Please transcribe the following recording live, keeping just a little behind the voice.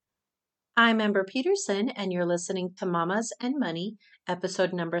I'm Amber Peterson, and you're listening to Mamas and Money,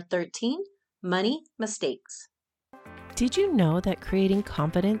 episode number 13, Money Mistakes. Did you know that creating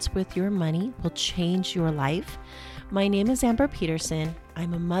confidence with your money will change your life? My name is Amber Peterson.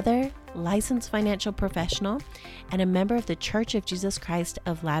 I'm a mother, licensed financial professional, and a member of the Church of Jesus Christ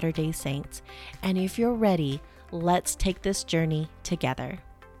of Latter-day Saints. And if you're ready, let's take this journey together.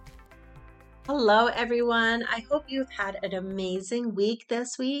 Hello, everyone. I hope you've had an amazing week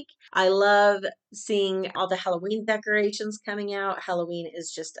this week. I love seeing all the Halloween decorations coming out. Halloween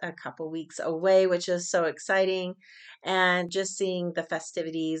is just a couple weeks away, which is so exciting. And just seeing the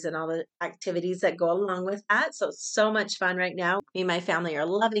festivities and all the activities that go along with that. So much fun right now. Me and my family are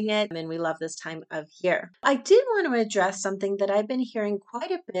loving it, and we love this time of year. I did want to address something that I've been hearing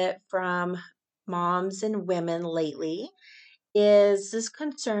quite a bit from moms and women lately is this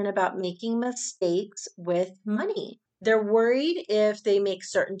concern about making mistakes with money. They're worried if they make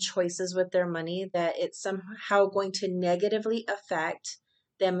certain choices with their money that it's somehow going to negatively affect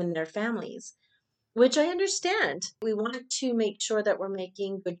them and their families, which I understand. We want to make sure that we're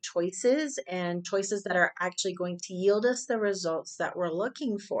making good choices and choices that are actually going to yield us the results that we're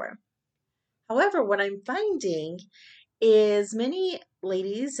looking for. However, what I'm finding is many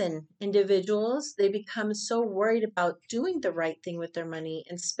ladies and individuals, they become so worried about doing the right thing with their money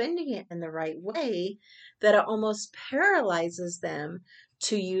and spending it in the right way that it almost paralyzes them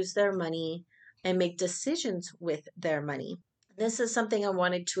to use their money and make decisions with their money. This is something I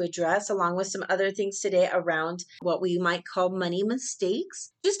wanted to address along with some other things today around what we might call money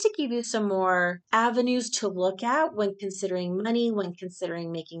mistakes, just to give you some more avenues to look at when considering money, when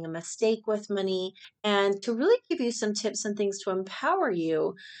considering making a mistake with money, and to really give you some tips and things to empower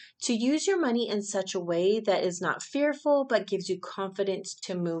you to use your money in such a way that is not fearful, but gives you confidence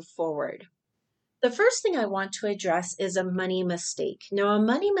to move forward. The first thing I want to address is a money mistake. Now, a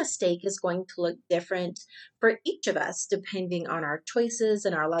money mistake is going to look different for each of us depending on our choices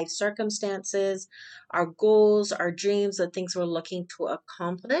and our life circumstances, our goals, our dreams, the things we're looking to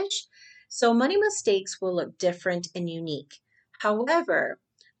accomplish. So, money mistakes will look different and unique. However,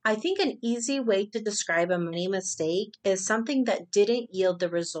 I think an easy way to describe a money mistake is something that didn't yield the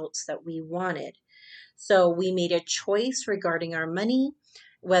results that we wanted. So, we made a choice regarding our money,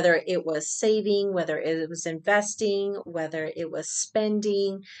 whether it was saving, whether it was investing, whether it was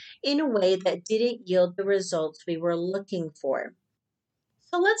spending in a way that didn't yield the results we were looking for.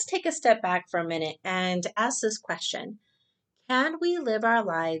 So let's take a step back for a minute and ask this question. Can we live our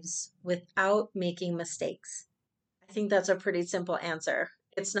lives without making mistakes? I think that's a pretty simple answer.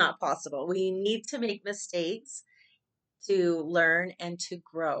 It's not possible. We need to make mistakes to learn and to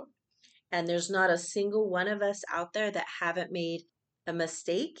grow. And there's not a single one of us out there that haven't made a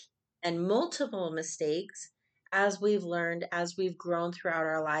mistake and multiple mistakes as we've learned, as we've grown throughout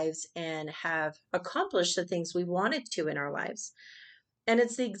our lives and have accomplished the things we wanted to in our lives. And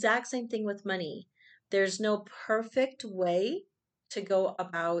it's the exact same thing with money. There's no perfect way to go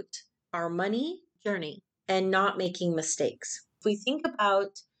about our money journey and not making mistakes. If we think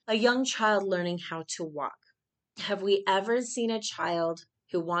about a young child learning how to walk, have we ever seen a child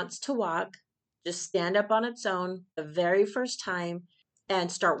who wants to walk just stand up on its own the very first time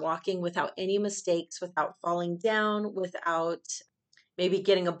and start walking without any mistakes, without falling down, without maybe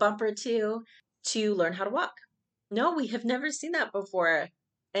getting a bump or two to learn how to walk? No, we have never seen that before.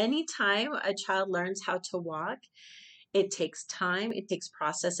 Anytime a child learns how to walk, it takes time, it takes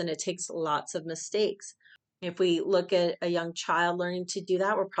process, and it takes lots of mistakes. If we look at a young child learning to do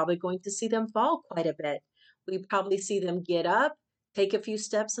that, we're probably going to see them fall quite a bit. We probably see them get up, take a few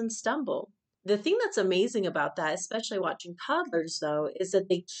steps, and stumble. The thing that's amazing about that, especially watching toddlers, though, is that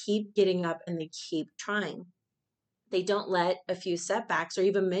they keep getting up and they keep trying. They don't let a few setbacks or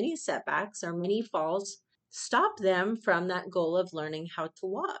even many setbacks or many falls stop them from that goal of learning how to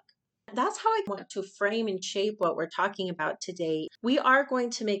walk. That's how I want to frame and shape what we're talking about today. We are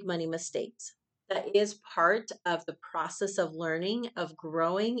going to make money mistakes. That is part of the process of learning, of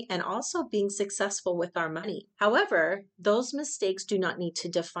growing, and also being successful with our money. However, those mistakes do not need to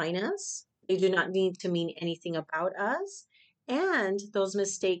define us. They do not need to mean anything about us. And those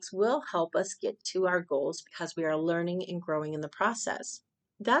mistakes will help us get to our goals because we are learning and growing in the process.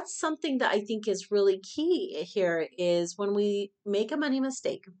 That's something that I think is really key here is when we make a money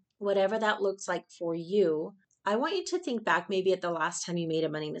mistake, whatever that looks like for you, I want you to think back maybe at the last time you made a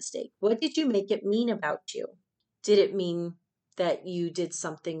money mistake. What did you make it mean about you? Did it mean that you did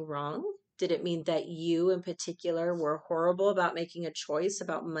something wrong? Did it mean that you in particular were horrible about making a choice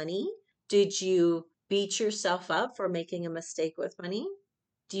about money? Did you beat yourself up for making a mistake with money?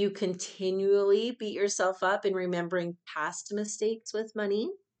 Do you continually beat yourself up in remembering past mistakes with money?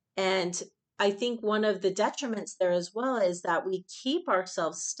 And I think one of the detriments there as well is that we keep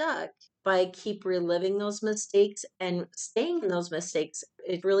ourselves stuck by keep reliving those mistakes and staying in those mistakes.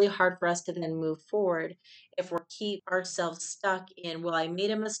 It's really hard for us to then move forward if we keep ourselves stuck in, well, I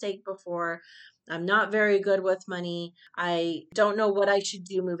made a mistake before. I'm not very good with money. I don't know what I should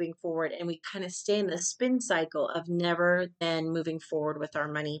do moving forward. And we kind of stay in the spin cycle of never then moving forward with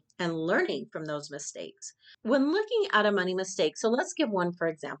our money and learning from those mistakes. When looking at a money mistake, so let's give one for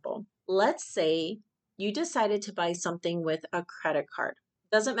example. Let's say you decided to buy something with a credit card.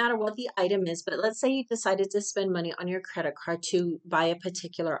 Doesn't matter what the item is, but let's say you decided to spend money on your credit card to buy a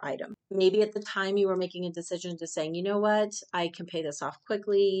particular item. Maybe at the time you were making a decision to saying, you know what, I can pay this off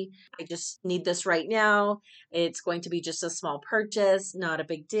quickly. I just need this right now. It's going to be just a small purchase, not a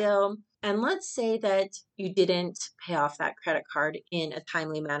big deal. And let's say that you didn't pay off that credit card in a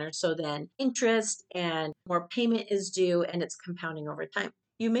timely manner. So then interest and more payment is due and it's compounding over time.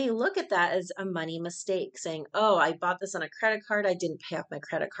 You may look at that as a money mistake, saying, oh, I bought this on a credit card. I didn't pay off my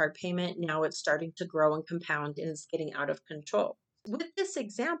credit card payment. Now it's starting to grow and compound and it's getting out of control. With this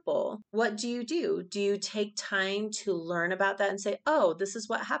example, what do you do? Do you take time to learn about that and say, oh, this is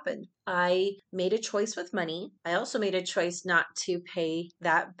what happened? I made a choice with money. I also made a choice not to pay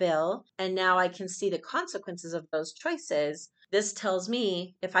that bill. And now I can see the consequences of those choices. This tells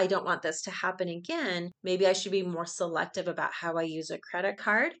me if I don't want this to happen again, maybe I should be more selective about how I use a credit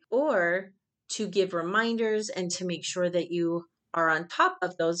card or to give reminders and to make sure that you are on top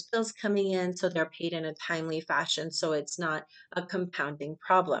of those bills coming in so they're paid in a timely fashion so it's not a compounding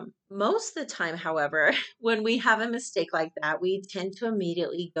problem. Most of the time, however, when we have a mistake like that, we tend to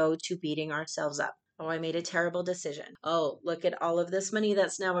immediately go to beating ourselves up. Oh, I made a terrible decision. Oh, look at all of this money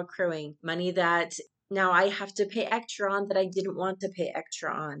that's now accruing, money that now I have to pay extra on that I didn't want to pay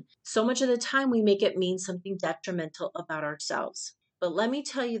extra on. So much of the time, we make it mean something detrimental about ourselves. But let me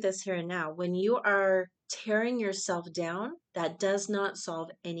tell you this here and now, when you are tearing yourself down, that does not solve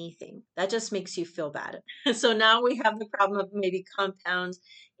anything. That just makes you feel bad. So now we have the problem of maybe compound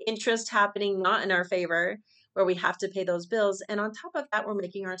interest happening not in our favor, where we have to pay those bills. And on top of that, we're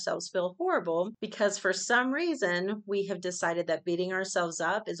making ourselves feel horrible because for some reason we have decided that beating ourselves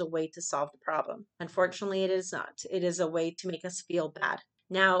up is a way to solve the problem. Unfortunately, it is not. It is a way to make us feel bad.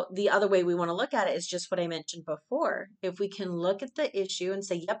 Now, the other way we want to look at it is just what I mentioned before. If we can look at the issue and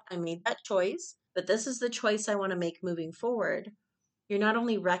say, yep, I made that choice, but this is the choice I want to make moving forward. You're not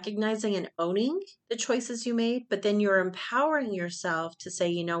only recognizing and owning the choices you made, but then you're empowering yourself to say,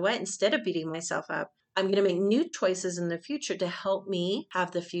 you know what, instead of beating myself up, I'm going to make new choices in the future to help me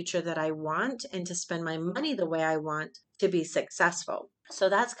have the future that I want and to spend my money the way I want to be successful. So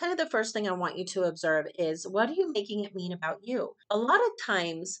that's kind of the first thing I want you to observe is what are you making it mean about you? A lot of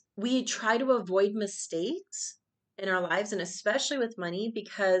times we try to avoid mistakes in our lives and especially with money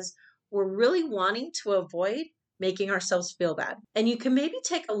because we're really wanting to avoid making ourselves feel bad. And you can maybe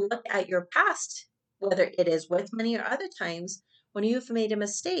take a look at your past, whether it is with money or other times when you've made a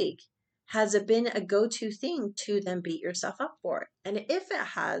mistake. Has it been a go to thing to then beat yourself up for? And if it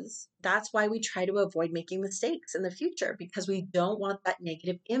has, that's why we try to avoid making mistakes in the future because we don't want that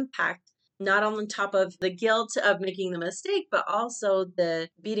negative impact, not on top of the guilt of making the mistake, but also the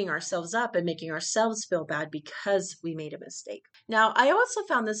beating ourselves up and making ourselves feel bad because we made a mistake. Now, I also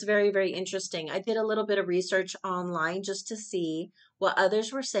found this very, very interesting. I did a little bit of research online just to see what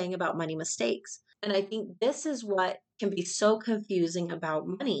others were saying about money mistakes. And I think this is what can be so confusing about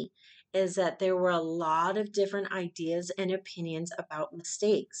money is that there were a lot of different ideas and opinions about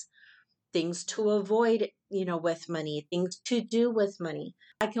mistakes, things to avoid, with money, things to do with money.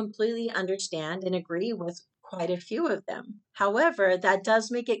 I completely understand and agree with quite a few of them. However, that does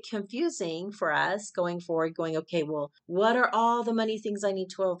make it confusing for us going forward, going, okay, well, what are all the money things I need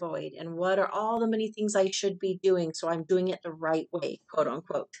to avoid? And what are all the money things I should be doing so I'm doing it the right way, quote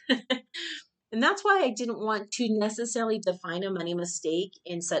unquote. And that's why I didn't want to necessarily define a money mistake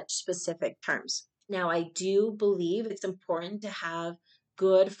in such specific terms. Now, I do believe it's important to have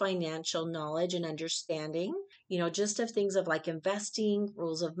good financial knowledge and understanding, just of things of like investing,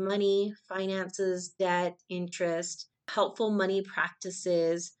 rules of money, finances, debt, interest, helpful money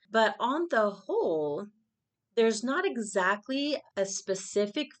practices. But on the whole, there's not exactly a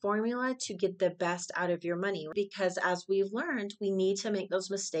specific formula to get the best out of your money because as we've learned, we need to make those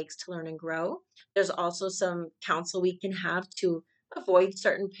mistakes to learn and grow. There's also some counsel we can have to avoid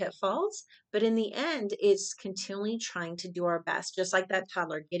certain pitfalls, but in the end, it's continually trying to do our best, just like that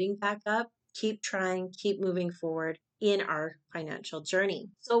toddler, getting back up, keep trying, keep moving forward in our financial journey.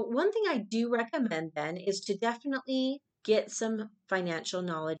 So one thing I do recommend then is to definitely get some financial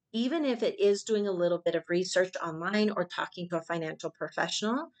knowledge, even if it is doing a little bit of research online or talking to a financial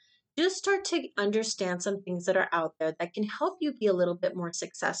professional. Just start to understand some things that are out there that can help you be a little bit more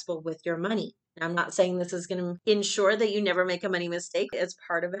successful with your money. And I'm not saying this is going to ensure that you never make a money mistake as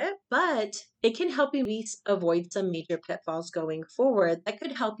part of it, but it can help you avoid some major pitfalls going forward that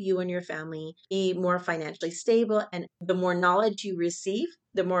could help you and your family be more financially stable. And the more knowledge you receive,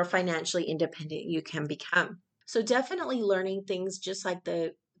 the more financially independent you can become. So definitely learning things just like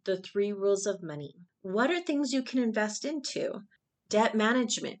the three rules of money. What are things you can invest into? Debt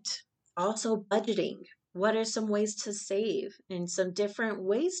management, also budgeting. What are some ways to save and some different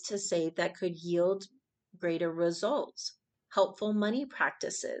ways to save that could yield greater results? Helpful money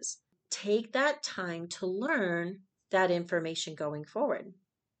practices. Take that time to learn that information going forward.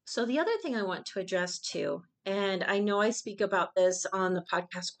 So, the other thing I want to address too, and I know I speak about this on the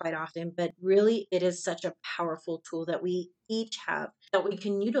podcast quite often, but really it is such a powerful tool that we each have that we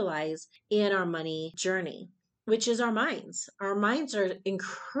can utilize in our money journey, which is our minds. Our minds are an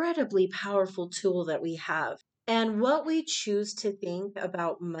incredibly powerful tool that we have. And what we choose to think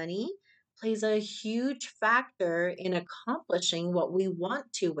about money plays a huge factor in accomplishing what we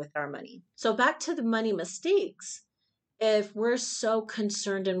want to with our money. So, back to the money mistakes. If we're so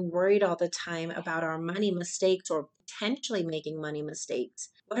concerned and worried all the time about our money mistakes or potentially making money mistakes,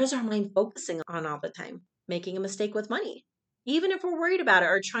 what is our mind focusing on all the time? Making a mistake with money. Even if we're worried about it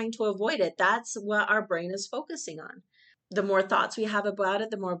or trying to avoid it, that's what our brain is focusing on. The more thoughts we have about it,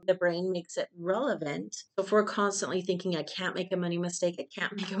 the more the brain makes it relevant. So if we're constantly thinking, I can't make a money mistake, I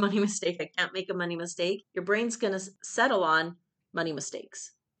can't make a money mistake, I can't make a money mistake, your brain's going to settle on money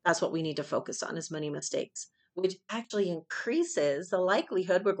mistakes. That's what we need to focus on is money mistakes, which actually increases the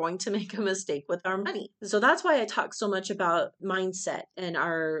likelihood we're going to make a mistake with our money. So that's why I talk so much about mindset and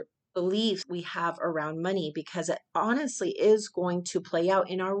our beliefs we have around money, because it honestly is going to play out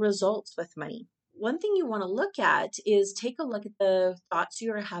in our results with money. One thing you want to look at is take a look at the thoughts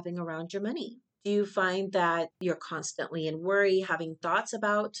you are having around your money. Do you find that you're constantly in worry, having thoughts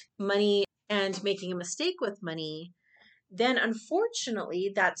about money and making a mistake with money? Then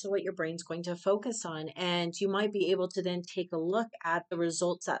unfortunately, that's what your brain's going to focus on. And you might be able to then take a look at the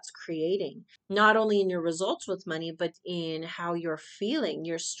results that's creating, not only in your results with money, but in how you're feeling,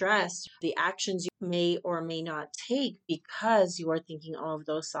 your stress, the actions you may or may not take because you are thinking all of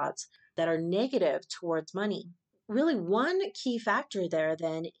those thoughts that are negative towards money. Really, one key factor there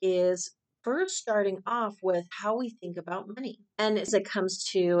then is first starting off with how we think about money. And as it comes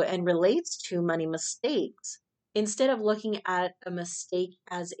to and relates to money mistakes, instead of looking at a mistake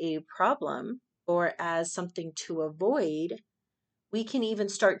as a problem or as something to avoid, we can even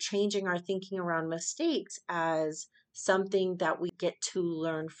start changing our thinking around mistakes as something that we get to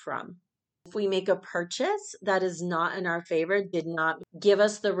learn from. If we make a purchase that is not in our favor, did not give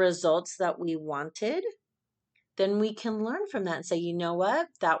us the results that we wanted, then we can learn from that and say, you know what?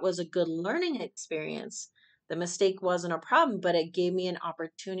 That was a good learning experience. The mistake wasn't a problem, but it gave me an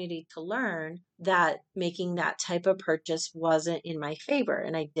opportunity to learn that making that type of purchase wasn't in my favor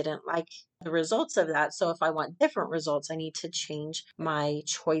and I didn't like the results of that. So if I want different results, I need to change my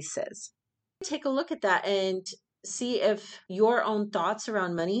choices. Take a look at that and see if your own thoughts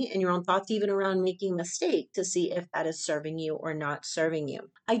around money and your own thoughts even around making a mistake to see if that is serving you or not serving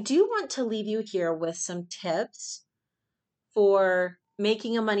you. I do want to leave you here with some tips for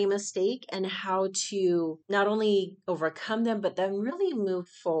making a money mistake and how to not only overcome them, but then really move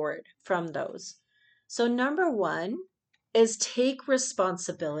forward from those. So, number one is take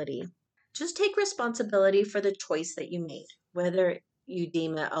responsibility. Just take responsibility for the choice that you made, whether you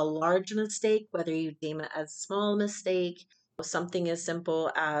deem it a large mistake, whether you deem it a small mistake, something as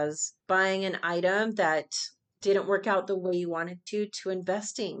simple as buying an item that didn't work out the way you wanted to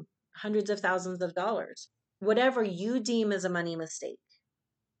investing hundreds of thousands of dollars. Whatever you deem as a money mistake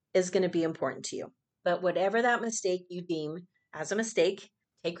is going to be important to you. But whatever that mistake you deem as a mistake,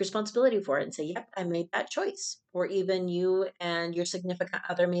 take responsibility for it and say, yep, I made that choice. Or even you and your significant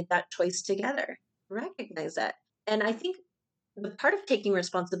other made that choice together. Recognize that. And I think the part of taking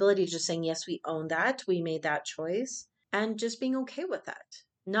responsibility is just saying, yes, we own that. We made that choice. And just being okay with that.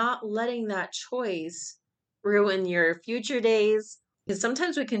 Not letting that choice ruin your future days. Because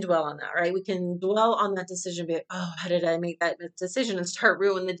sometimes we can dwell on that, right? We can dwell on that decision, be like, oh, how did I make that decision, and start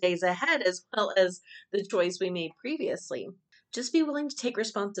ruin the days ahead as well as the choice we made previously. Just be willing to take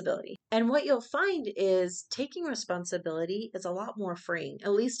responsibility. And what you'll find is taking responsibility is a lot more freeing.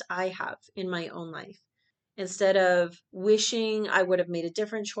 At least I have in my own life. Instead of wishing I would have made a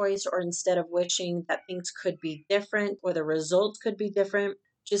different choice, or instead of wishing that things could be different or the results could be different,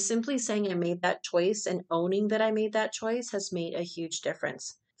 Just simply saying I made that choice and owning that I made that choice has made a huge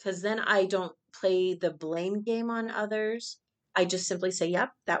difference. Because then I don't play the blame game on others. I just simply say,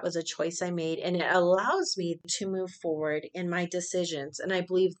 yep, that was a choice I made. And it allows me to move forward in my decisions. And I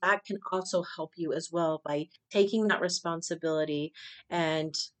believe that can also help you as well by taking that responsibility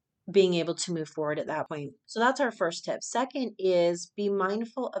and being able to move forward at that point. So that's our first tip. Second is be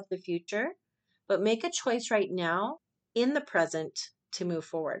mindful of the future, but make a choice right now in the present to move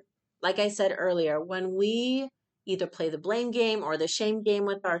forward. Like I said earlier, when we either play the blame game or the shame game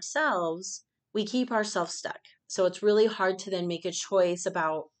with ourselves, we keep ourselves stuck. So it's really hard to then make a choice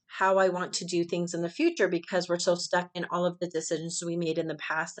about how I want to do things in the future because we're so stuck in all of the decisions we made in the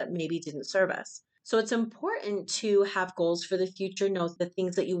past that maybe didn't serve us. So it's important to have goals for the future, know the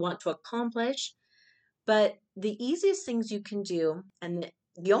things that you want to accomplish. But the easiest things you can do, and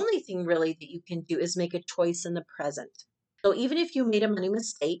the only thing really that you can do, is make a choice in the present. So even if you made a money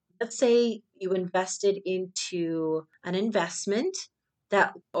mistake, let's say you invested into an investment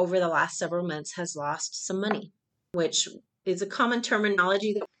that over the last several months has lost some money, which is a common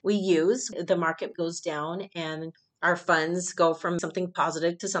terminology that we use. The market goes down and our funds go from something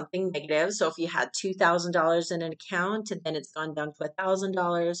positive to something negative. So if you had $2,000 in an account and then it's gone down to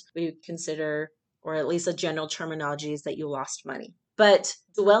 $1,000, we would consider, or at least a general terminology, is that you lost money. But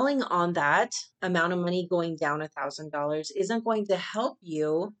dwelling on that amount of money going down $1,000 isn't going to help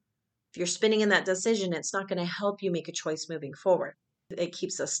you. If you're spinning in that decision, it's not going to help you make a choice moving forward. It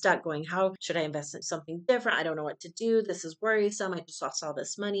keeps us stuck going, how should I invest in something different? I don't know what to do. This is worrisome. I just lost all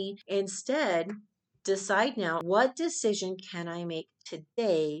this money. Instead, decide now, what decision can I make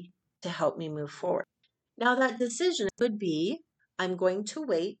today to help me move forward? Now, that decision could be, I'm going to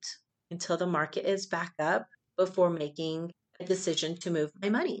wait until the market is back up before making a decision to move my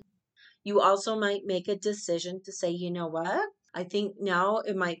money. You also might make a decision to say, you know what? I think now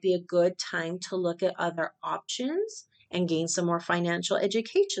it might be a good time to look at other options and gain some more financial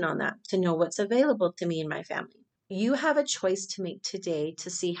education on that to know what's available to me and my family. You have a choice to make today to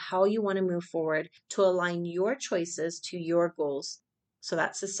see how you want to move forward to align your choices to your goals. So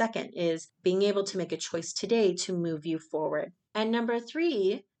that's the second, is being able to make a choice today to move you forward. And number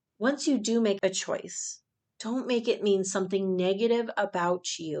three, once you do make a choice, don't make it mean something negative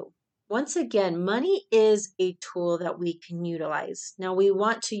about you. Once again, money is a tool that we can utilize. Now, we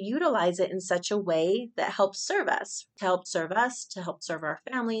want to utilize it in such a way that helps serve us, to help serve our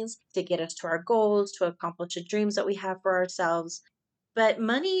families, to get us to our goals, to accomplish the dreams that we have for ourselves. But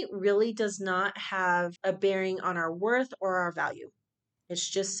money really does not have a bearing on our worth or our value. It's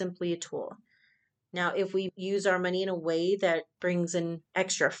just simply a tool. Now, if we use our money in a way that brings in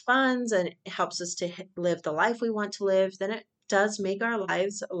extra funds and helps us to live the life we want to live, then it does make our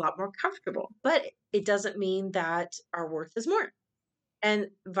lives a lot more comfortable. But it doesn't mean that our worth is more. And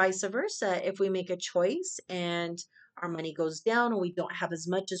vice versa, if we make a choice and our money goes down and we don't have as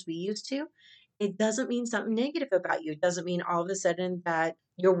much as we used to, it doesn't mean something negative about you. It doesn't mean all of a sudden that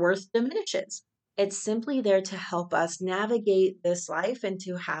your worth diminishes. It's simply there to help us navigate this life and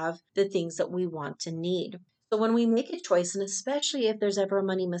to have the things that we want to need. So when we make a choice, and especially if there's ever a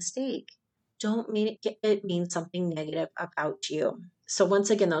money mistake, don't make it mean something negative about you. So once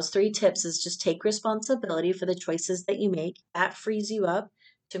again, those three tips is just take responsibility for the choices that you make. That frees you up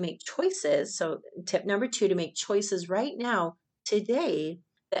to make choices. So tip number two, to make choices right now, today,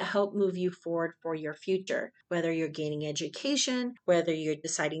 that help move you forward for your future, whether you're gaining education, whether you're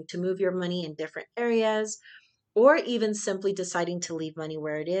deciding to move your money in different areas, or even simply deciding to leave money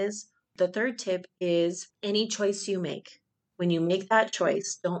where it is. The third tip is any choice you make. When you make that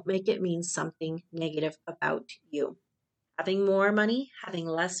choice, don't make it mean something negative about you. Having more money, having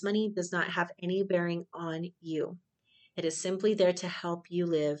less money does not have any bearing on you. It is simply there to help you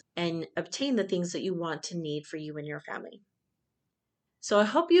live and obtain the things that you want to need for you and your family. So I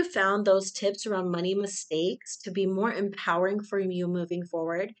hope you found those tips around money mistakes to be more empowering for you moving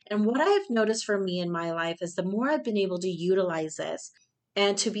forward. And what I have noticed for me in my life is the more I've been able to utilize this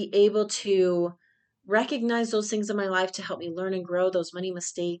and to be able to recognize those things in my life to help me learn and grow those money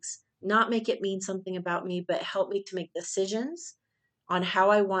mistakes, not make it mean something about me, but help me to make decisions on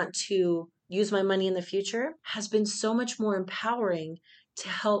how I want to use my money in the future, has been so much more empowering to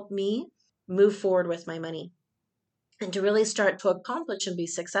help me move forward with my money and to really start to accomplish and be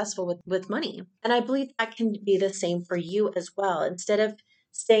successful with money. And I believe that can be the same for you as well. Instead of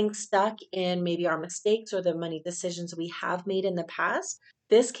staying stuck in maybe our mistakes or the money decisions we have made in the past,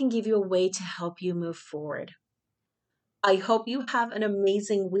 this can give you a way to help you move forward. I hope you have an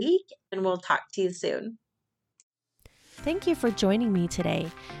amazing week and we'll talk to you soon. Thank you for joining me today.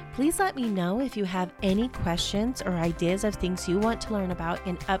 Please let me know if you have any questions or ideas of things you want to learn about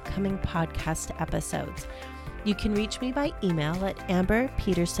in upcoming podcast episodes. You can reach me by email at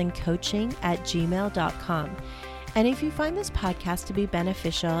amberpetersoncoaching@gmail.com. And if you find this podcast to be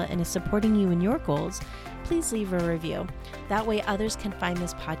beneficial and is supporting you in your goals, please leave a review. That way others can find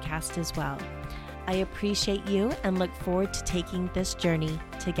this podcast as well. I appreciate you and look forward to taking this journey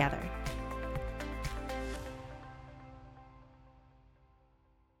together.